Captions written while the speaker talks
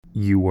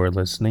You are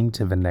listening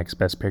to the Next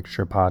Best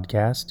Picture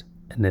podcast,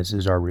 and this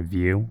is our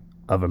review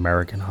of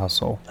American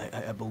Hustle.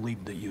 I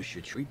believe that you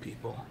should treat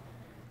people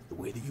the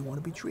way that you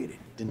want to be treated.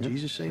 Didn't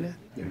Jesus say that?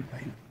 Yeah.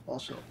 Right.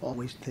 Also,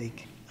 always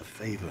take a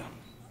favor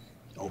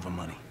over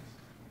money.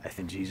 I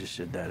think Jesus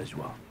said that as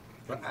well.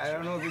 But I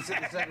don't know if he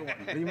said the second one,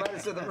 but he might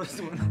have said the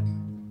first one.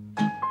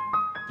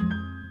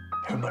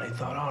 Everybody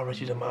thought, oh,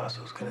 Richie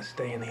DeMaso's gonna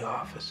stay in the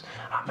office.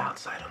 I'm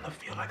outside on the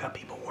field. I got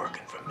people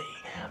working for me.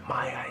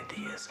 My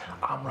ideas.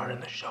 I'm running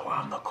the show.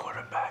 I'm the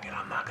quarterback, and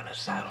I'm not gonna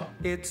settle.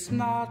 It's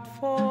not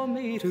for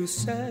me to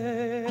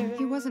say.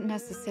 He wasn't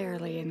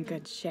necessarily in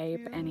good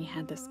shape, and he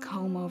had this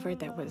comb over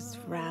that was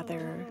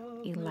rather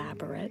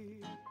elaborate.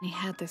 He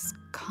had this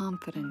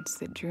confidence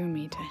that drew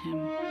me to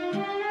him.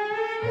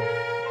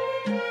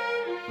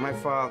 My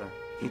father,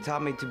 he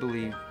taught me to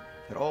believe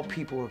that all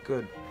people are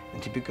good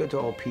and to be good to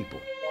all people.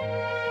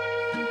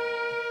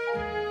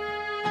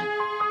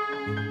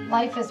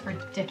 Life is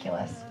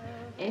ridiculous.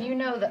 And you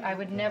know that I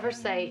would never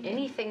say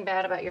anything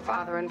bad about your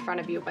father in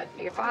front of you, but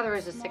your father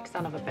is a sick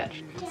son of a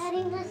bitch.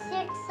 Daddy's a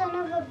sick son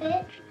of a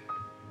bitch?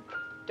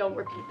 Don't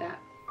repeat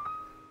that.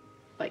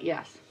 But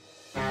yes.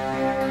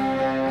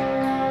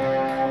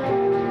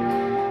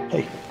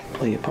 Hey,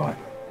 play your part.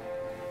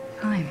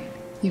 Fine,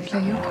 you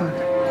play your part.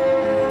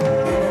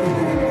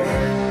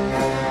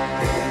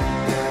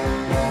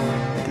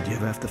 Did you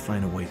ever have to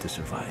find a way to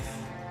survive?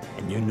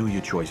 And you knew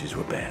your choices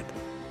were bad,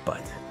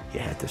 but you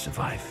had to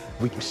survive.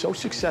 We were so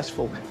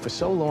successful for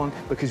so long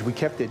because we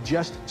kept it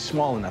just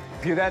small enough.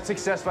 If you're that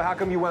successful, how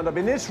come you wound up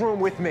in this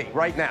room with me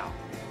right now,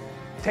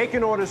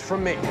 taking orders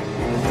from me? Did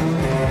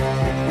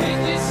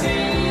you see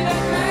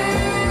that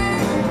man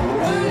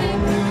running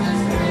through the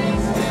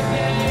streets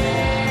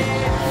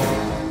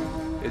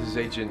today? This is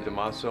Agent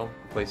DeMaso,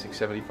 placing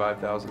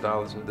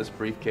 $75,000 into this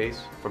briefcase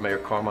for Mayor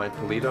Carmine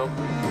Polito.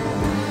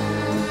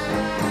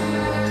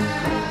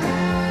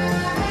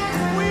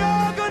 We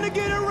are gonna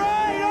get it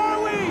right, are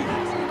we?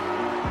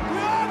 We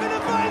are gonna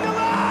find the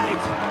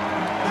light!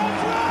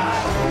 That's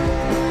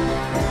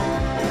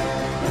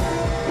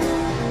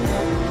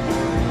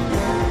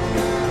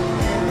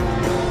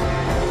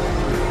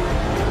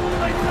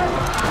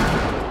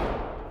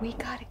We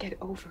gotta get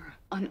over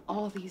on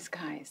all these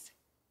guys.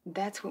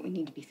 That's what we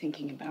need to be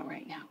thinking about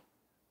right now.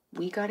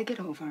 We gotta get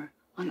over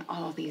on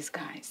all these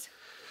guys.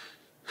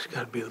 It's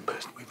gotta be the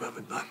best we've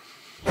ever done.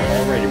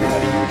 Alright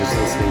everybody, you were just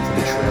listening to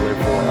the trailer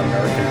for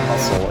American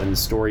Hustle, and the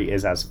story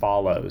is as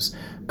follows.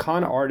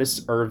 Con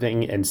artists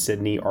Irving and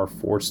Sydney are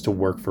forced to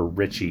work for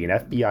Richie, an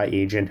FBI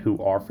agent who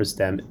offers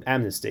them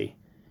amnesty.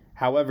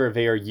 However,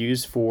 they are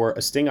used for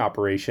a sting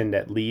operation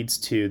that leads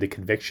to the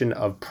conviction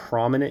of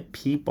prominent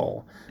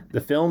people.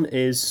 The film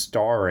is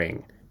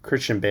starring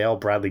Christian Bale,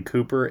 Bradley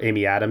Cooper,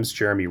 Amy Adams,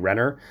 Jeremy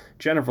Renner,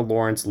 Jennifer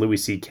Lawrence, Louis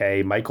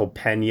C.K., Michael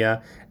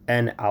Pena,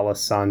 and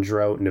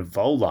Alessandro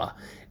Nivola.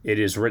 It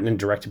is written and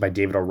directed by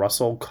David O.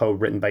 Russell,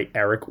 co-written by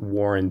Eric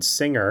Warren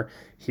Singer.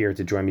 Here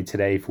to join me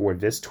today for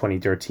this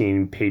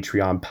 2013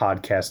 Patreon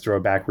podcast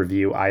throwback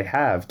review, I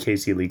have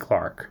Casey Lee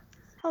Clark.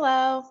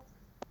 Hello.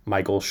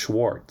 Michael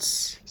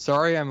Schwartz.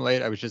 Sorry I'm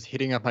late. I was just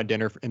heating up my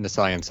dinner in the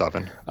science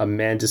oven.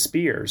 Amanda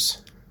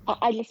Spears.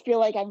 I just feel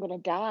like I'm going to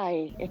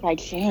die if I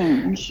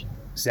change.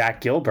 Zach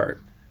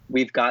Gilbert.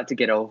 We've got to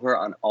get over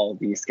on all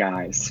these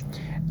guys.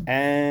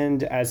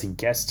 And as a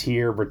guest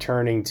here,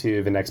 returning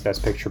to the Next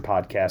Best Picture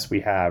podcast, we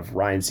have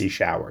Ryan C.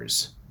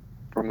 Showers.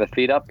 From the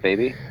feet up,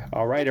 baby.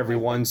 All right,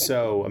 everyone.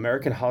 So,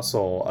 American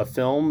Hustle, a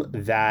film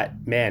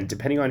that, man,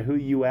 depending on who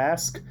you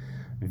ask,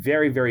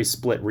 very, very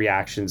split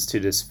reactions to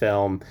this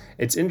film.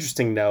 It's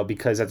interesting, though,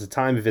 because at the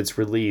time of its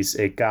release,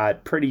 it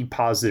got pretty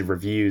positive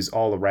reviews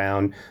all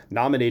around,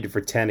 nominated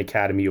for 10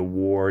 Academy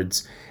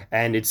Awards,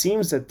 and it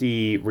seems that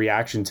the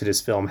reaction to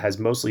this film has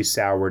mostly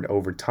soured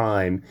over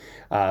time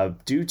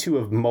due to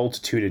a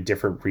multitude of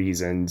different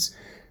reasons,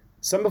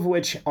 some of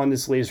which on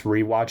this latest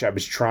rewatch I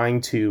was trying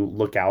to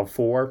look out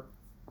for.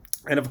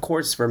 And of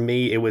course, for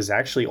me, it was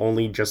actually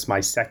only just my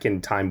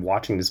second time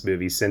watching this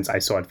movie since I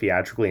saw it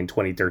theatrically in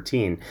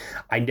 2013.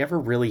 I never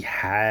really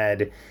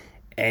had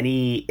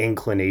any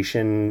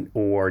inclination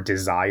or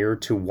desire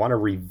to want to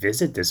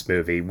revisit this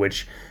movie,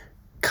 which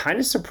kind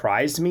of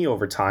surprised me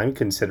over time,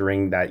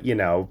 considering that, you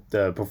know,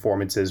 the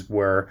performances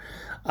were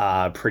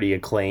pretty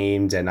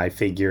acclaimed, and I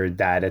figured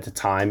that at the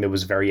time it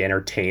was very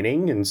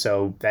entertaining, and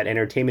so that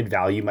entertainment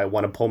value might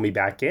want to pull me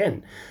back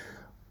in.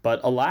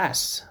 But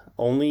alas,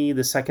 only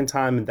the second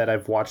time that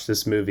I've watched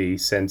this movie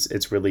since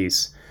its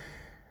release.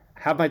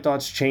 Have my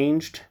thoughts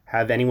changed?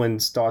 Have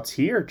anyone's thoughts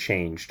here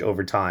changed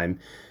over time?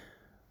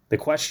 The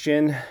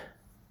question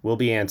will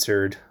be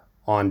answered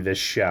on this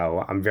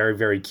show. I'm very,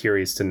 very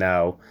curious to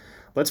know.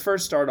 Let's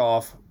first start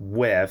off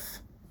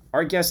with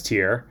our guest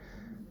here,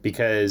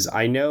 because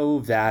I know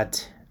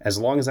that as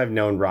long as I've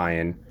known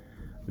Ryan,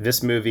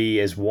 this movie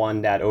is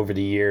one that over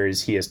the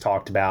years he has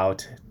talked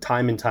about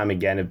time and time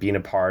again of being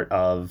a part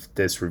of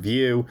this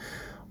review,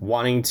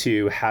 wanting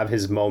to have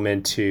his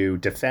moment to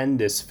defend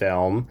this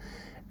film.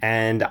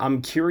 And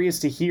I'm curious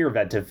to hear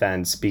that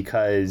defense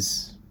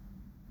because,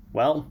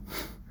 well,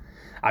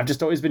 I've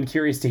just always been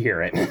curious to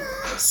hear it.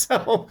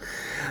 So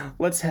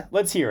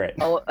let's hear it.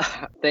 Oh,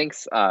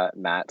 thanks,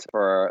 Matt,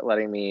 for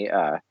letting me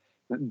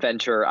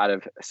venture out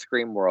of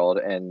Scream world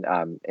and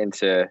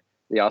into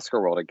the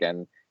Oscar world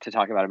again to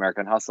talk about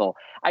American Hustle.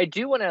 I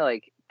do want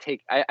to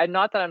I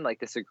not that I'm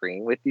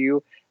disagreeing with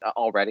you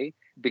already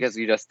because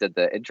you just did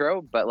the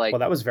intro, but well,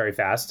 that was very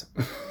fast.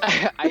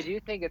 I do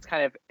think it's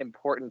kind of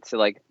important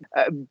to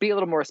be a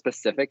little more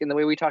specific in the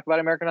way we talk about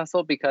American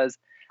Hustle, because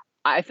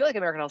I feel like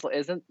American Hustle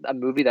isn't a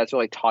movie that's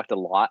really talked a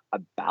lot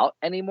about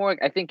anymore.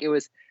 I think it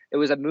was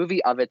a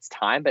movie of its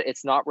time, but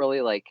it's not really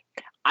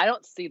I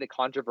don't see the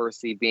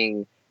controversy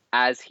being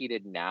as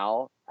heated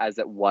now as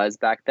it was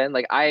back then.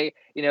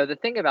 The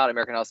thing about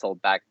American Hustle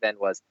back then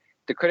was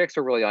the critics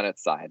were really on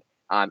its side.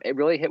 It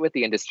really hit with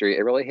the industry.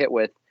 It really hit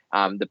with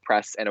the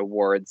press and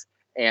awards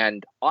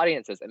and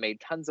audiences. It made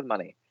tons of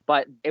money,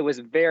 but it was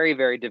very,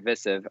 very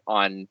divisive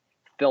on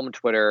film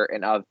Twitter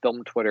and of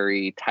film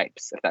Twittery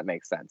types, if that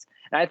makes sense.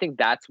 And I think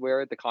that's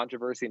where the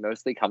controversy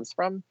mostly comes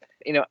from.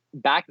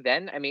 Back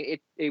then, I mean,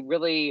 it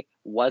really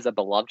was a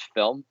beloved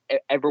film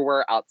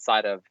everywhere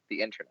outside of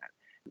the internet.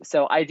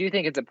 So I do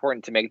think it's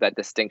important to make that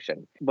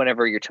distinction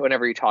whenever you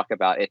talk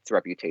about its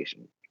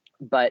reputation.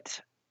 But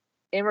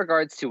in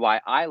regards to why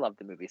I love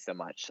the movie so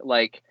much,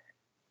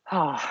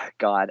 oh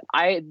God,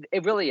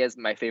 it really is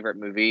my favorite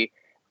movie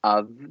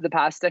of the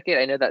past decade.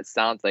 I know that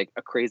sounds like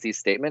a crazy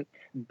statement,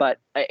 but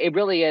it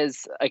really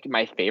is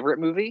my favorite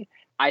movie.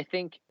 I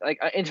think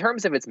in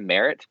terms of its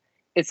merit,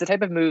 it's the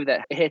type of movie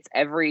that hits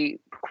every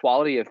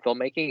quality of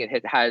filmmaking.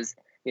 It has,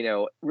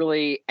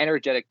 really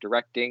energetic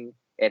directing.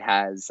 It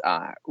has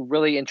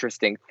really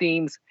interesting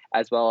themes,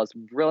 as well as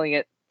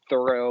brilliant,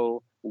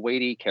 thorough,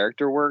 weighty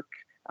character work,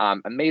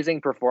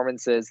 amazing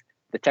performances.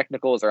 The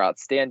technicals are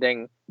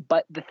outstanding.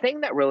 But the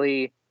thing that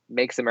really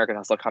makes American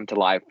Hustle come to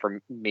life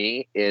for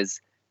me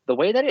is the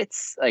way that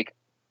it's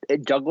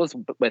it juggles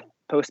with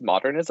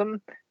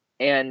postmodernism,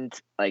 and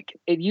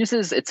it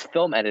uses its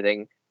film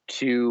editing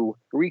to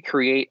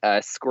recreate a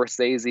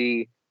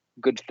Scorsese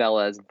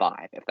Goodfellas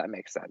vibe, if that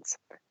makes sense.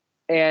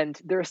 And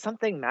there's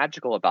something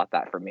magical about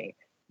that for me.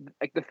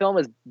 The film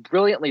is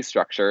brilliantly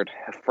structured,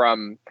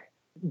 from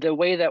the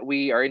way that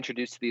we are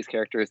introduced to these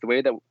characters, the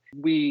way that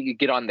we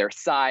get on their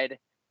side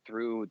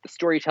through the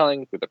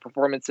storytelling, through the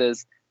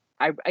performances.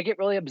 I get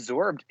really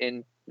absorbed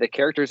in the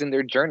characters and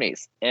their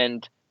journeys.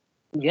 And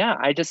yeah,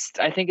 I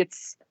think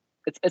it's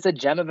a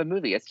gem of a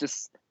movie.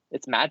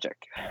 It's magic.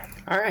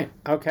 All right.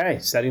 Okay.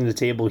 Setting the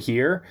table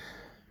here.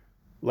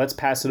 Let's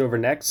pass it over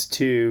next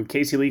to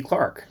Casey Lee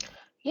Clark.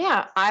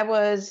 Yeah, I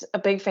was a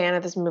big fan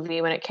of this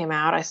movie when it came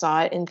out. I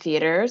saw it in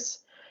theaters,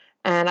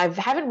 and I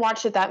haven't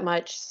watched it that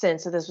much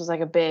since. So this was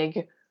a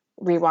big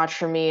rewatch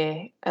for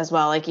me as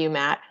well, like you,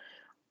 Matt.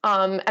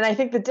 And I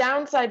think the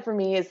downside for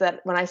me is that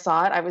when I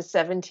saw it, I was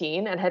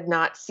 17 and had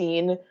not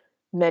seen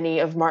many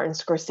of Martin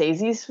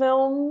Scorsese's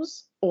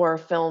films or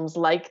films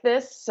like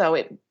this. So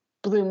it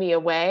blew me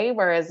away.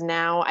 Whereas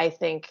now I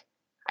think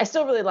I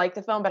still really like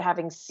the film, but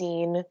having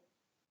seen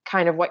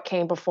kind of what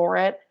came before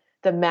it,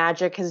 the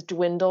magic has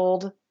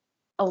dwindled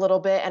a little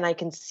bit, and I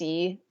can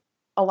see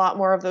a lot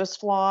more of those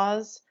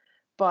flaws.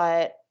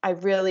 But I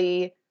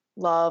really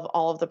love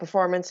all of the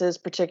performances,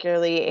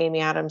 particularly Amy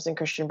Adams and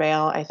Christian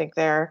Bale. I think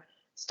they're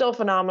still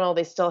phenomenal.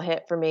 They still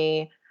hit for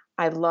me.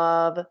 I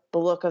love the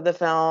look of the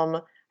film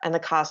and the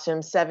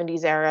costumes.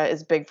 70s era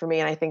is big for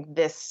me, and I think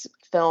this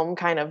film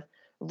kind of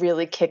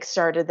really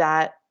kickstarted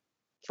that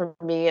for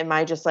me, and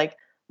my just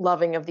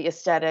loving of the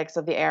aesthetics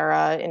of the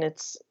era and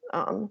its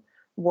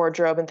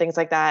wardrobe and things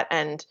like that,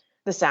 and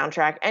the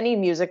soundtrack. Any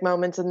music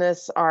moments in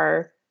this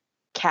are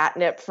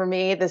catnip for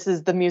me. This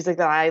is the music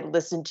that I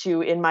listen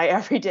to in my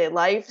everyday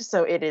life,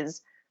 so it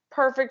is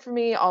perfect for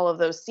me. All of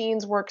those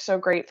scenes work so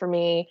great for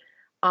me.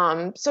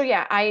 So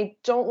yeah, I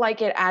don't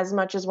like it as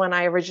much as when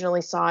I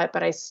originally saw it,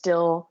 but I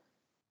still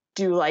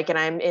do like it.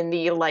 I'm in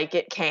the like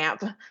it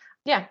camp.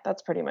 Yeah,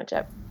 that's pretty much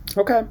it.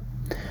 Okay.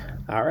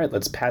 All right,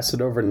 let's pass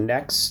it over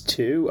next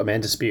to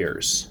Amanda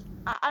Spears.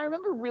 I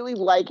remember really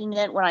liking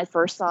it when I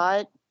first saw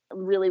it,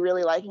 really,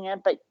 really liking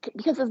it. But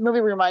because this movie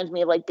reminds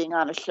me of being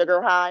on a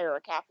sugar high or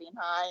a caffeine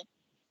high.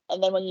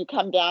 And then when you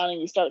come down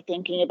and you start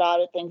thinking about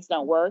it, things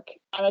don't work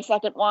on a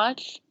second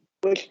watch,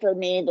 which for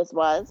me this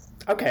was.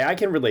 Okay, I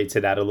can relate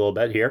to that a little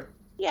bit here.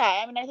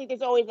 Yeah, I mean, I think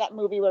there's always that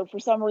movie where for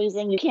some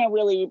reason you can't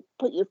really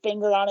put your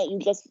finger on it.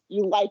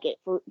 You like it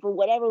for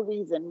whatever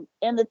reason.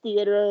 In the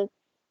theater,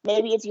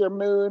 maybe it's your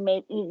mood.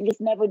 Maybe you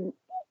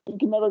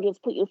can never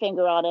just put your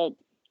finger on it.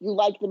 You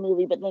like the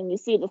movie, but then you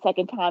see it the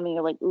second time and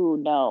you're like, ooh,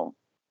 no.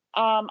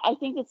 I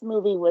think this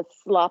movie was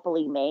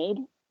sloppily made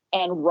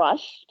and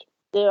rushed.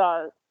 There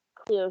are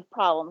clear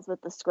problems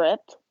with the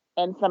script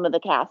and some of the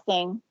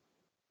casting,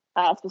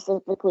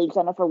 specifically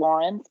Jennifer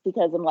Lawrence,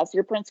 because unless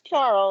you're Prince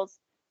Charles,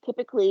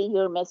 typically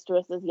your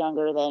mistress is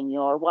younger than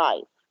your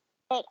wife.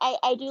 But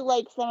I do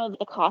like some of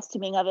the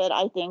costuming of it.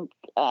 I think,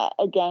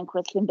 again,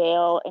 Christian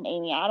Bale and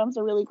Amy Adams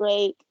are really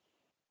great.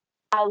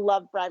 I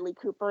love Bradley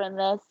Cooper in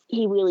this.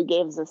 He really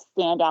gives a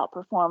standout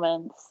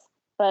performance.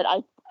 But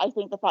I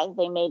think the fact that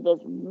they made this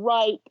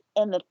right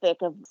in the thick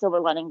of Silver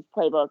Linings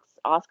Playbook's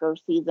Oscar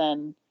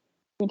season,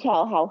 you can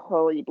tell how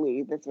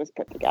hurriedly this was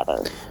put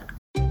together.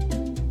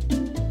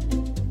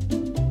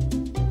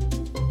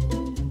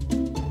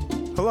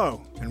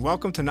 Hello, and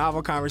welcome to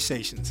Novel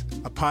Conversations,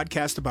 a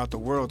podcast about the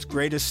world's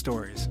greatest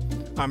stories.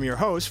 I'm your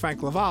host,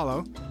 Frank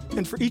Lavallo,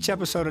 and for each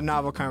episode of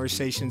Novel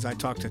Conversations, I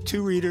talk to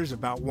two readers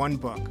about one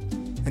book.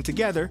 And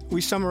together,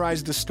 we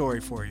summarize the story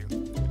for you.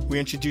 We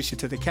introduce you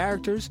to the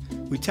characters,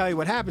 we tell you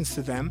what happens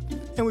to them,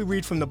 and we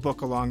read from the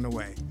book along the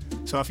way.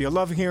 So if you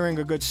love hearing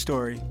a good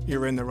story,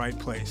 you're in the right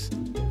place.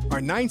 Our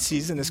 9th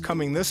season is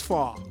coming this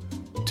fall.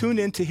 Tune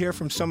in to hear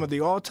from some of the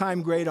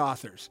all-time great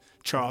authors,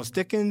 Charles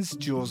Dickens,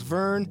 Jules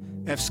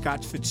Verne, F.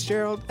 Scott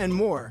Fitzgerald, and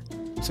more.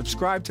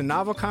 Subscribe to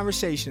Novel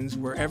Conversations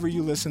wherever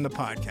you listen to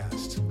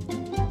podcasts.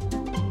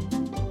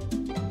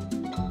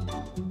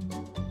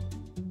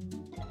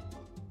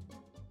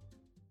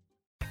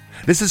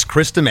 This is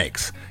Krista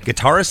Makes,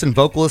 guitarist and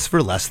vocalist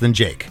for Less Than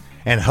Jake,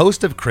 and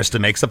host of Krista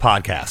Makes a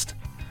Podcast,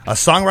 a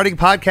songwriting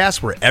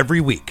podcast where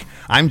every week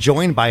I'm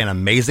joined by an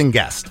amazing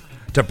guest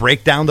to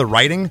break down the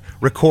writing,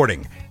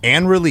 recording,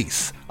 and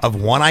release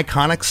of one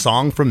iconic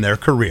song from their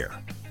career.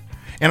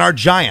 In our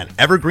giant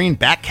evergreen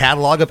back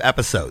catalog of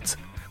episodes,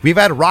 we've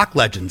had rock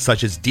legends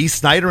such as Dee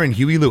Snider and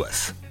Huey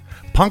Lewis,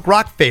 punk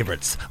rock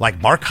favorites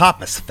like Mark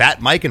Hoppus, Fat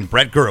Mike, and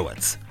Brett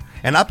Gurewitz,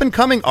 and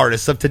up-and-coming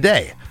artists of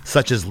today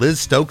such as Liz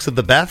Stokes of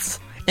the Beths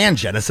and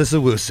Genesis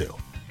Owusu.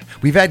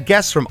 We've had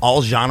guests from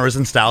all genres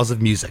and styles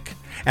of music,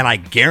 and I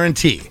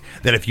guarantee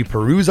that if you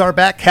peruse our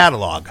back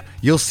catalog,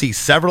 you'll see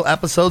several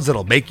episodes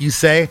that'll make you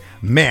say,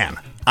 man,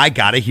 I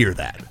gotta hear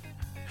that.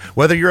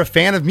 Whether you're a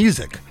fan of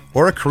music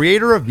or a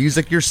creator of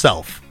music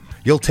yourself,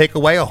 you'll take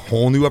away a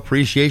whole new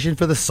appreciation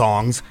for the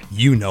songs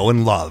you know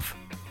and love.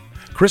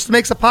 Krista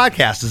Makes a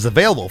Podcast is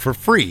available for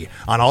free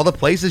on all the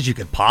places you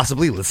could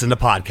possibly listen to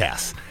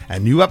podcasts,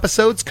 and new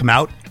episodes come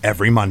out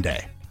every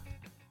Monday.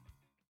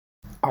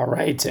 All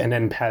right, and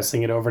then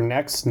passing it over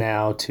next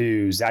now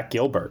to Zach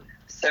Gilbert.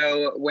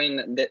 So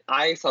when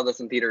I saw this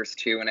in theaters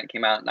too when it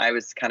came out, and I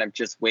was kind of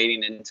just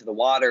wading into the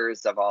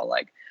waters of all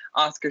like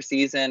Oscar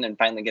season and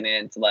finally getting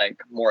into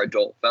like more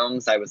adult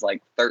films. I was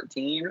like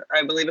 13,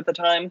 I believe, at the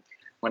time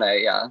when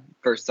I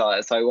first saw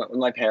it. So I went with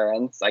my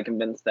parents. I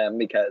convinced them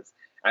because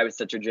I was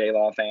such a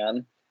J-Law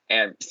fan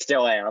and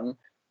still am.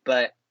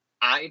 But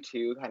I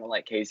too, kind of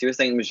like Casey was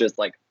saying, was just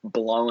like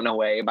blown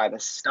away by the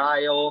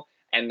style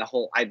and the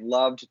whole. I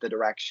loved the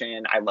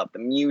direction. I loved the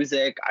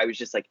music. I was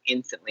just like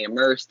instantly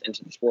immersed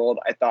into this world.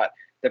 I thought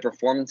the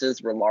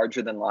performances were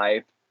larger than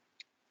life.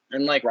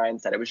 And like Ryan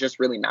said, it was just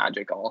really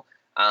magical.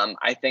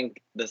 I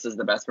think this is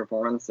the best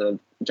performance of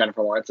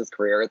Jennifer Lawrence's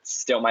career. It's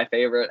still my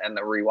favorite, and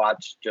the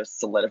rewatch just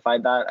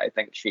solidified that. I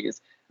think she's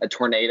a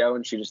tornado,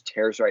 and she just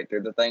tears right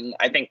through the thing.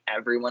 I think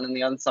everyone in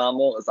the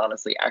ensemble is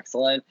honestly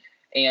excellent.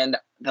 And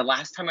the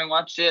last time I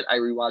watched it, I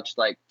rewatched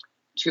like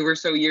 2 or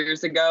so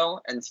years ago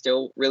and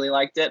still really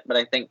liked it. But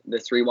I think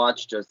this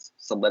rewatch just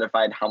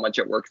solidified how much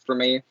it works for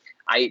me.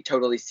 I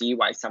totally see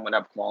why some would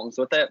have qualms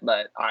with it,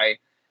 but I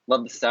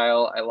love the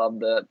style. I love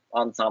the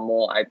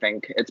ensemble. I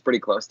think it's pretty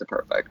close to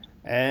perfect.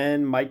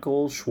 And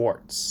Michael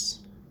Schwartz.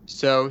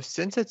 So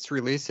since its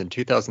release in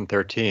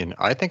 2013,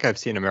 I think I've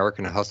seen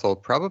American Hustle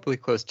probably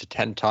close to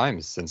 10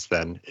 times since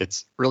then.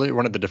 It's really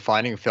one of the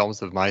defining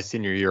films of my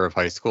senior year of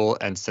high school,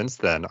 and since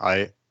then,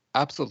 I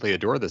absolutely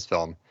adore this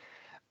film.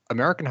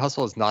 American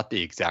Hustle is not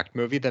the exact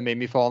movie that made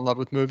me fall in love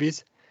with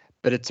movies,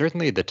 but it's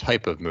certainly the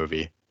type of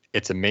movie.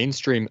 It's a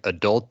mainstream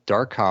adult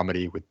dark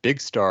comedy with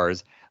big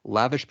stars,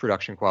 lavish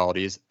production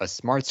qualities, a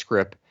smart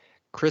script,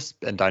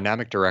 crisp and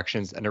dynamic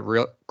directions, and a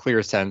real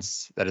clear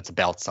sense that it's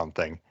about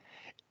something.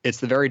 It's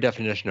the very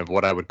definition of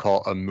what I would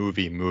call a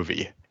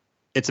movie.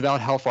 It's about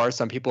how far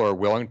some people are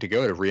willing to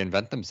go to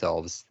reinvent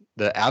themselves.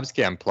 The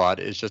Abscam plot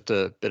is just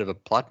a bit of a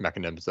plot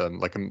mechanism,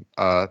 like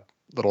a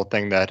little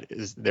thing that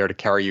is there to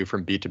carry you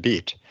from beat to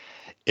beat.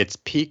 It's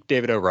peak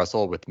David O.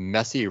 Russell with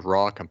messy,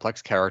 raw,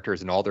 complex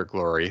characters in all their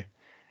glory.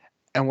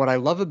 And what I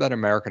love about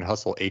American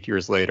Hustle 8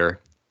 years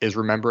later is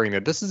remembering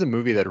that this is a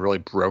movie that really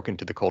broke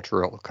into the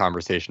cultural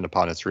conversation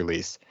upon its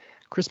release.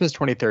 Christmas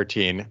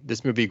 2013,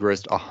 this movie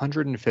grossed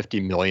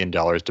 $150 million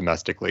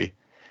domestically.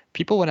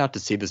 People went out to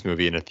see this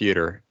movie in a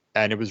theater,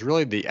 and it was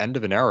really the end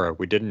of an era.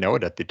 We didn't know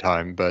it at the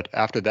time, but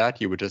after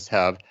that, you would just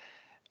have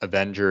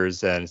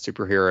Avengers and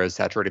superheroes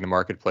saturating the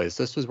marketplace.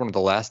 This was one of the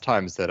last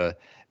times that a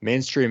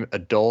mainstream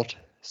adult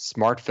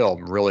smart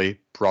film really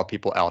brought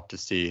people out to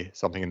see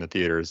something in the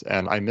theaters,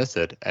 and I miss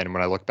it. And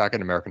when I look back at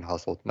American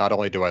Hustle, not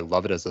only do I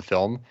love it as a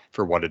film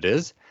for what it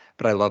is,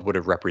 but I love what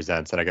it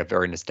represents, and I get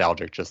very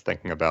nostalgic just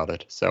thinking about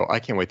it. So I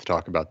can't wait to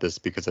talk about this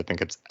because I think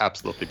it's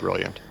absolutely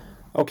brilliant.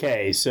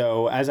 Okay,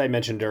 so as I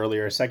mentioned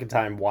earlier, second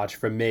time watch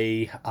for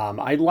me.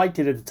 I liked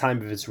it at the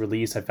time of its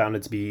release. I found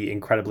it to be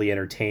incredibly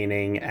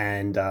entertaining,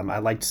 and I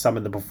liked some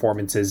of the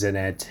performances in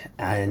it.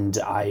 And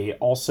I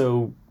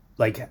also,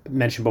 like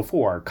mentioned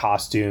before,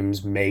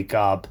 costumes,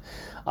 makeup,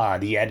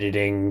 the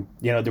editing.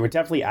 You know, there were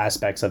definitely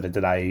aspects of it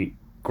that I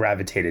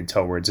gravitated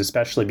towards,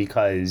 especially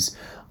because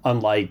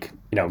unlike,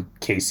 you know,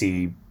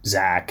 Casey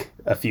Zach,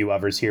 a few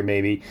others here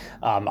maybe,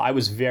 I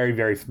was very,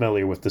 very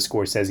familiar with the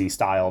Scorsese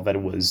style, that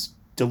it was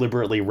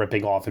deliberately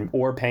ripping off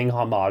or paying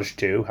homage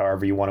to,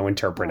 however you want to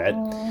interpret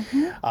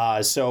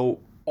it. So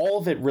all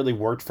of it really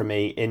worked for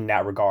me in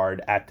that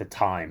regard at the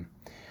time.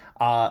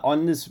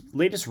 On this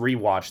latest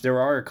rewatch, there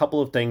are a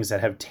couple of things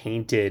that have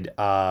tainted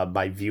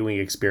my viewing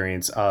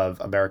experience of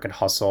American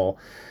Hustle.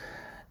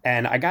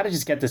 And I got to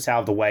just get this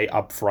out of the way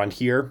up front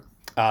here.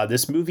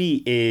 This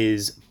movie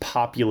is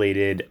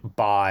populated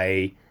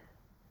by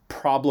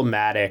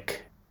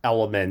problematic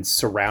elements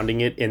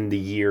surrounding it in the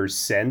years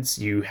since.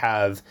 You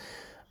have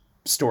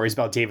stories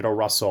about David O.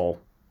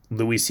 Russell,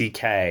 Louis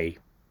C.K.,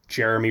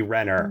 Jeremy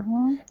Renner.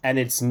 And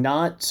it's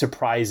not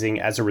surprising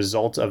as a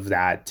result of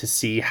that to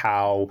see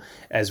how,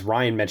 as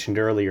Ryan mentioned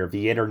earlier,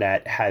 the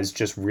internet has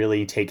just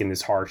really taken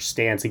this harsh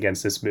stance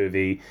against this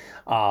movie.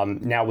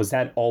 Now, was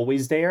that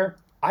always there?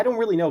 I don't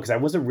really know, because I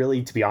wasn't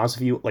really, to be honest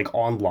with you, like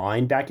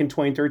online back in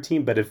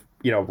 2013. But if,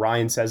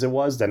 Ryan says it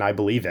was, then I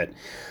believe it.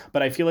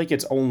 But I feel like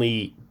it's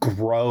only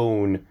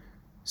grown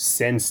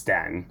since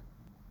then.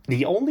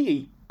 The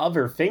only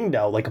other thing,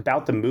 though, like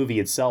about the movie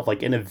itself,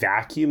 like in a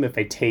vacuum, if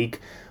I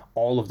take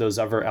all of those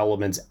other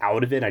elements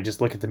out of it, I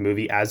just look at the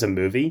movie as a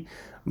movie,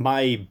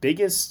 my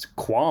biggest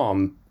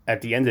qualm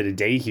at the end of the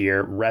day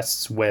here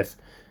rests with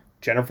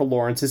Jennifer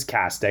Lawrence's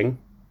casting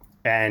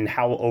and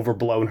how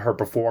overblown her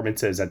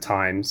performance is at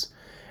times.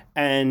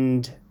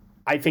 And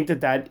I think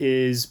that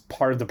is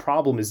part of the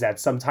problem, is that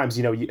sometimes,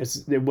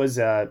 it was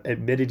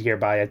admitted here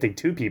by, I think,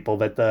 two people,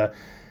 that the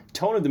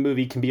tone of the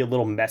movie can be a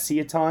little messy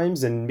at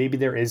times, and maybe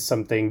there is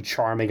something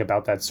charming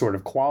about that sort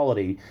of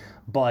quality.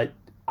 But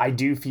I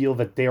do feel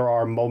that there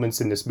are moments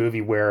in this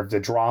movie where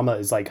the drama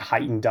is like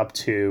heightened up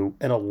to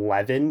an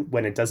 11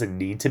 when it doesn't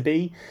need to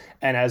be.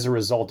 And as a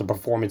result, the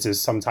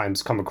performances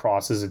sometimes come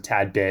across as a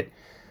tad bit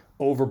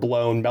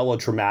overblown,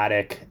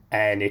 melodramatic,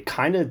 and it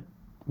kind of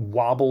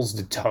wobbles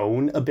the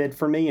tone a bit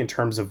for me in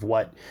terms of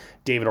what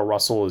David O.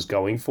 Russell is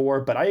going for.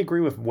 But I agree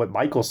with what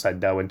Michael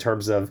said, though, in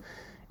terms of,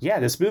 yeah,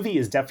 this movie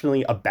is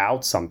definitely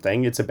about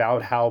something. It's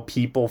about how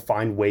people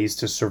find ways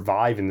to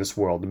survive in this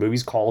world. The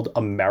movie's called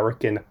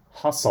American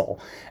Hustle,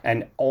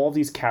 and all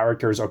these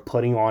characters are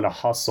putting on a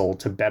hustle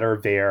to better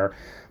their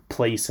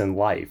place in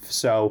life.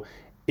 So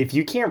if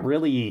you can't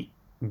really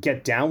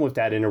get down with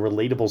that in a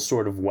relatable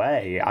sort of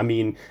way, I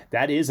mean,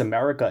 that is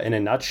America in a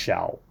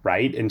nutshell,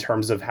 right? In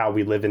terms of how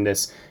we live in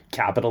this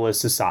capitalist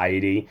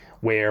society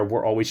where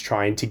we're always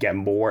trying to get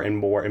more and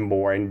more and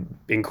more and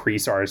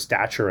increase our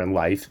stature in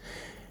life.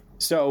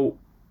 So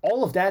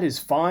all of that is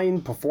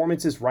fine.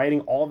 Performances,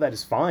 writing, all of that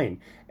is fine.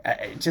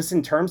 Just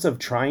in terms of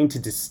trying to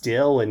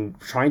distill and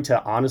trying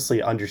to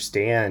honestly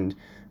understand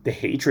the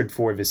hatred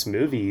for this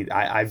movie,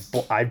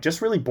 I've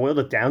just really boiled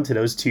it down to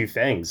those two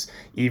things.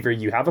 Either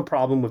you have a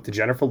problem with the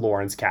Jennifer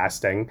Lawrence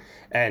casting,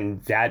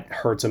 and that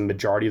hurts a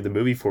majority of the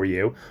movie for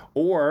you,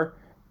 or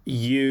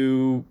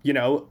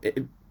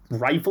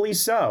rightfully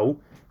so,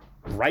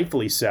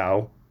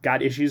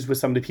 got issues with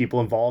some of the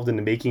people involved in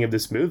the making of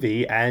this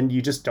movie, and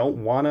you just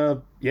don't want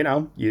to,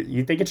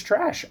 you think it's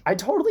trash. I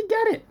totally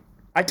get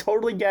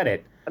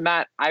it.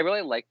 Matt, I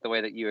really like the way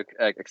that you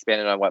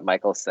expanded on what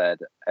Michael said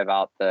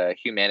about the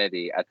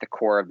humanity at the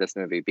core of this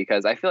movie,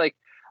 because I feel like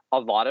a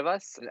lot of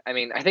us,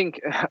 I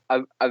think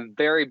a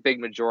very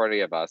big majority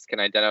of us can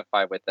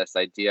identify with this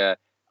idea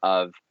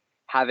of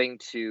having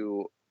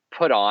to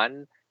put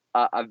on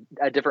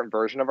a different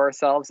version of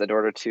ourselves in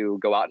order to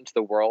go out into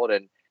the world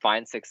and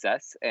find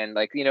success. And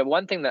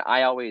one thing that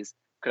I always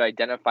could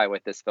identify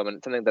with this film,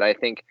 and something that I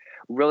think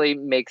really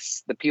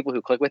makes the people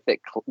who click with it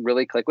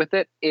really click with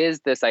it,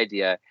 is this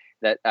idea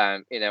that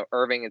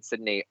Irving and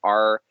Sydney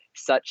are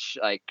such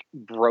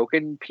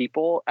broken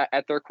people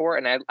at their core.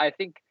 And I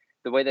think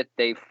the way that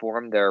they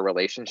form their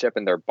relationship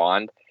and their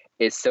bond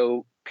is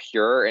so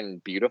pure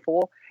and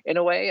beautiful in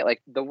a way.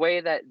 Like the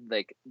way that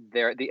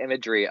the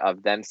imagery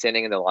of them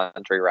standing in the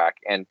laundry rack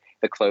and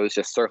the clothes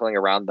just circling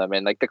around them,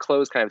 and the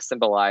clothes kind of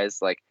symbolize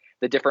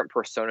the different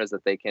personas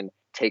that they can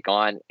take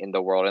on in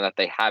the world and that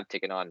they have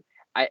taken on.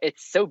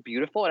 It's so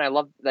beautiful, and I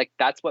love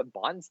that's what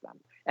bonds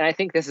them. And I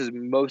think this is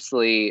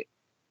mostly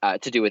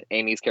to do with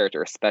Amy's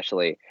character,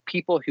 especially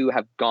people who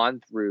have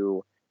gone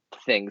through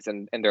things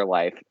in their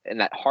life and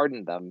that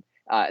hardened them.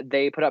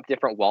 They put up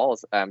different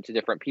walls to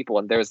different people,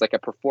 and there's a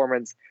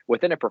performance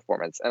within a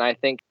performance. And I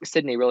think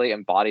Sydney really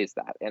embodies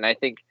that. And I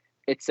think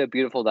it's so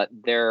beautiful that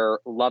their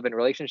love and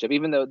relationship,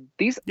 even though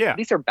these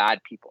are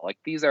bad people,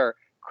 these are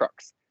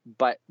crooks,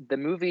 but the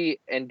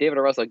movie and David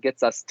O. Russell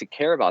gets us to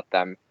care about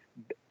them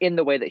in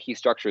the way that he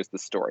structures the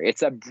story.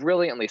 It's a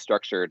brilliantly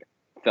structured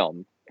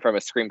film from a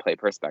screenplay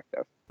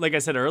perspective. Like I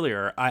said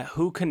earlier,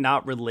 who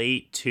cannot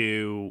relate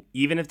to,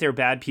 even if they're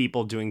bad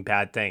people doing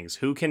bad things,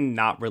 who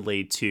cannot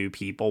relate to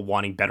people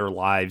wanting better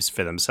lives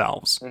for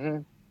themselves?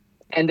 Mm-hmm.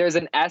 And there's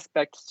an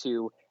aspect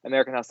to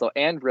American Hustle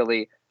and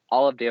really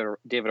all of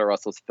David O.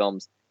 Russell's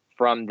films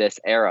from this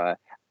era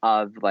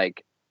of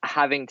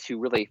having to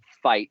really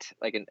fight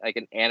like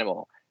an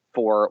animal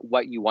for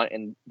what you want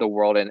in the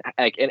world and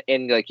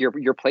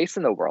your place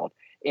in the world.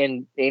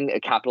 in a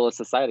capitalist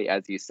society,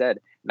 as you said,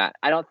 Matt.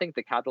 I don't think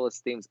the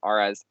capitalist themes are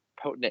as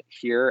potent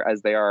here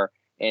as they are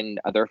in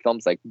other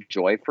films like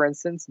Joy, for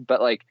instance.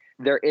 But like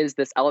there is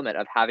this element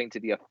of having to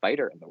be a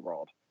fighter in the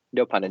world.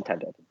 No pun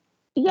intended.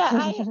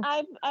 Yeah,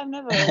 I've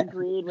never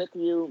agreed with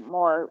you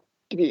more,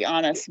 to be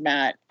honest,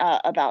 Matt,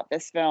 about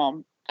this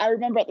film. I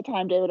remember at the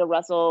time David O.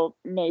 Russell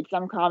made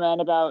some comment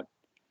about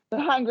the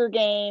Hunger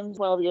Games,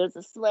 12 Years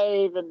a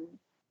Slave,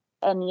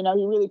 and you know,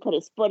 he really put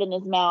his foot in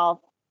his mouth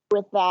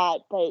with that.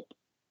 But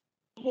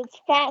his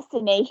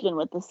fascination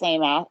with the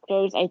same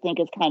actors, I think,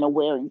 is kind of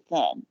wearing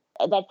thin.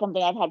 That's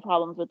something I've had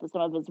problems with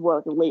some of his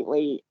work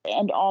lately,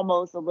 and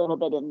almost a little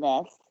bit in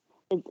this.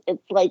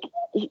 It's like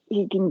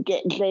he can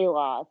get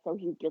J-Law, so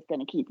he's just going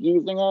to keep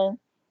using her.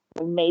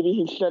 Maybe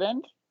he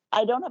shouldn't.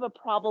 I don't have a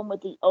problem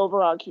with the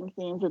overarching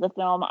themes of the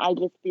film. I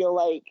just feel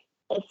like,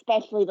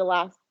 especially the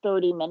last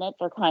 30 minutes,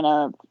 are kind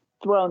of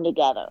thrown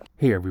together.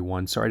 Hey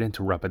everyone, sorry to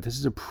interrupt, but this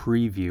is a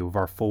preview of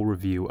our full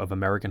review of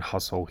American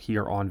Hustle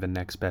here on the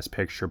Next Best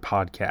Picture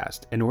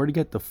podcast. In order to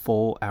get the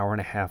full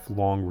hour-and-a-half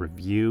long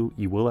review,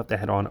 you will have to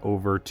head on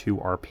over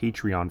to our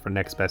Patreon for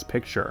Next Best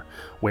Picture,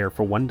 where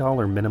for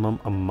 $1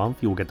 minimum a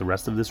month, you will get the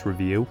rest of this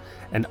review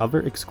and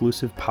other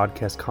exclusive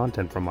podcast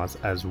content from us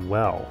as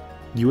well.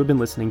 You have been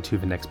listening to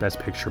the Next Best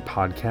Picture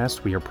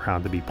podcast. We are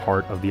proud to be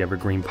part of the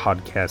Evergreen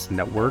Podcast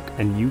Network,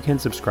 and you can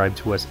subscribe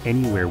to us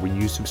anywhere where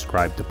you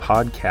subscribe to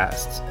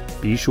podcasts.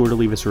 Be sure to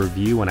leave us a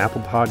review on Apple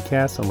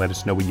Podcasts and let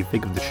us know what you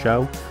think of the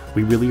show.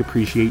 We really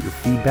appreciate your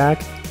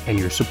feedback and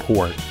your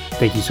support.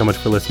 Thank you so much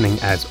for listening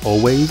as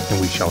always,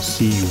 and we shall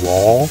see you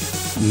all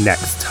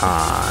next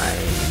time.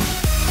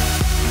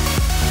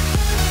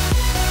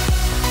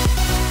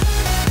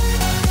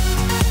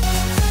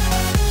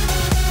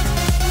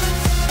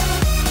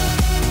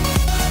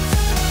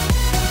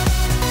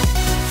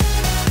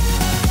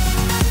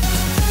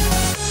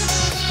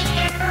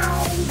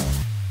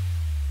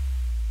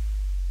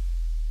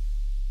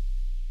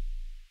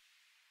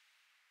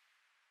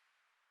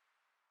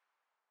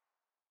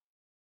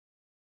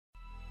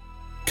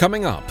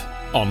 Coming up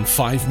on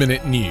 5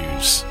 Minute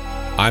News,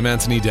 I'm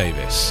Anthony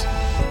Davis.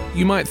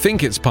 You might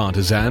think it's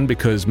partisan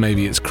because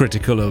maybe it's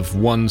critical of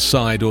one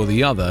side or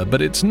the other,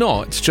 but it's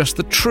not, it's just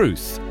the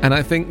truth. And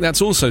I think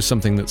that's also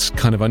something that's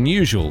kind of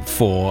unusual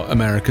for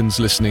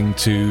Americans listening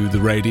to the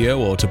radio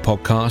or to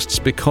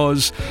podcasts,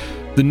 because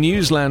the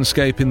news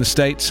landscape in the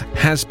States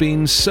has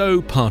been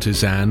so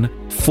partisan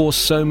for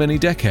so many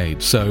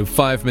decades. So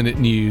 5 Minute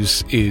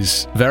News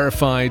is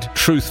verified,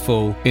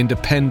 truthful,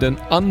 independent,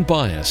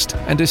 unbiased,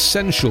 and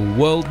essential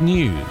world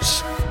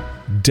news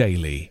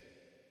daily.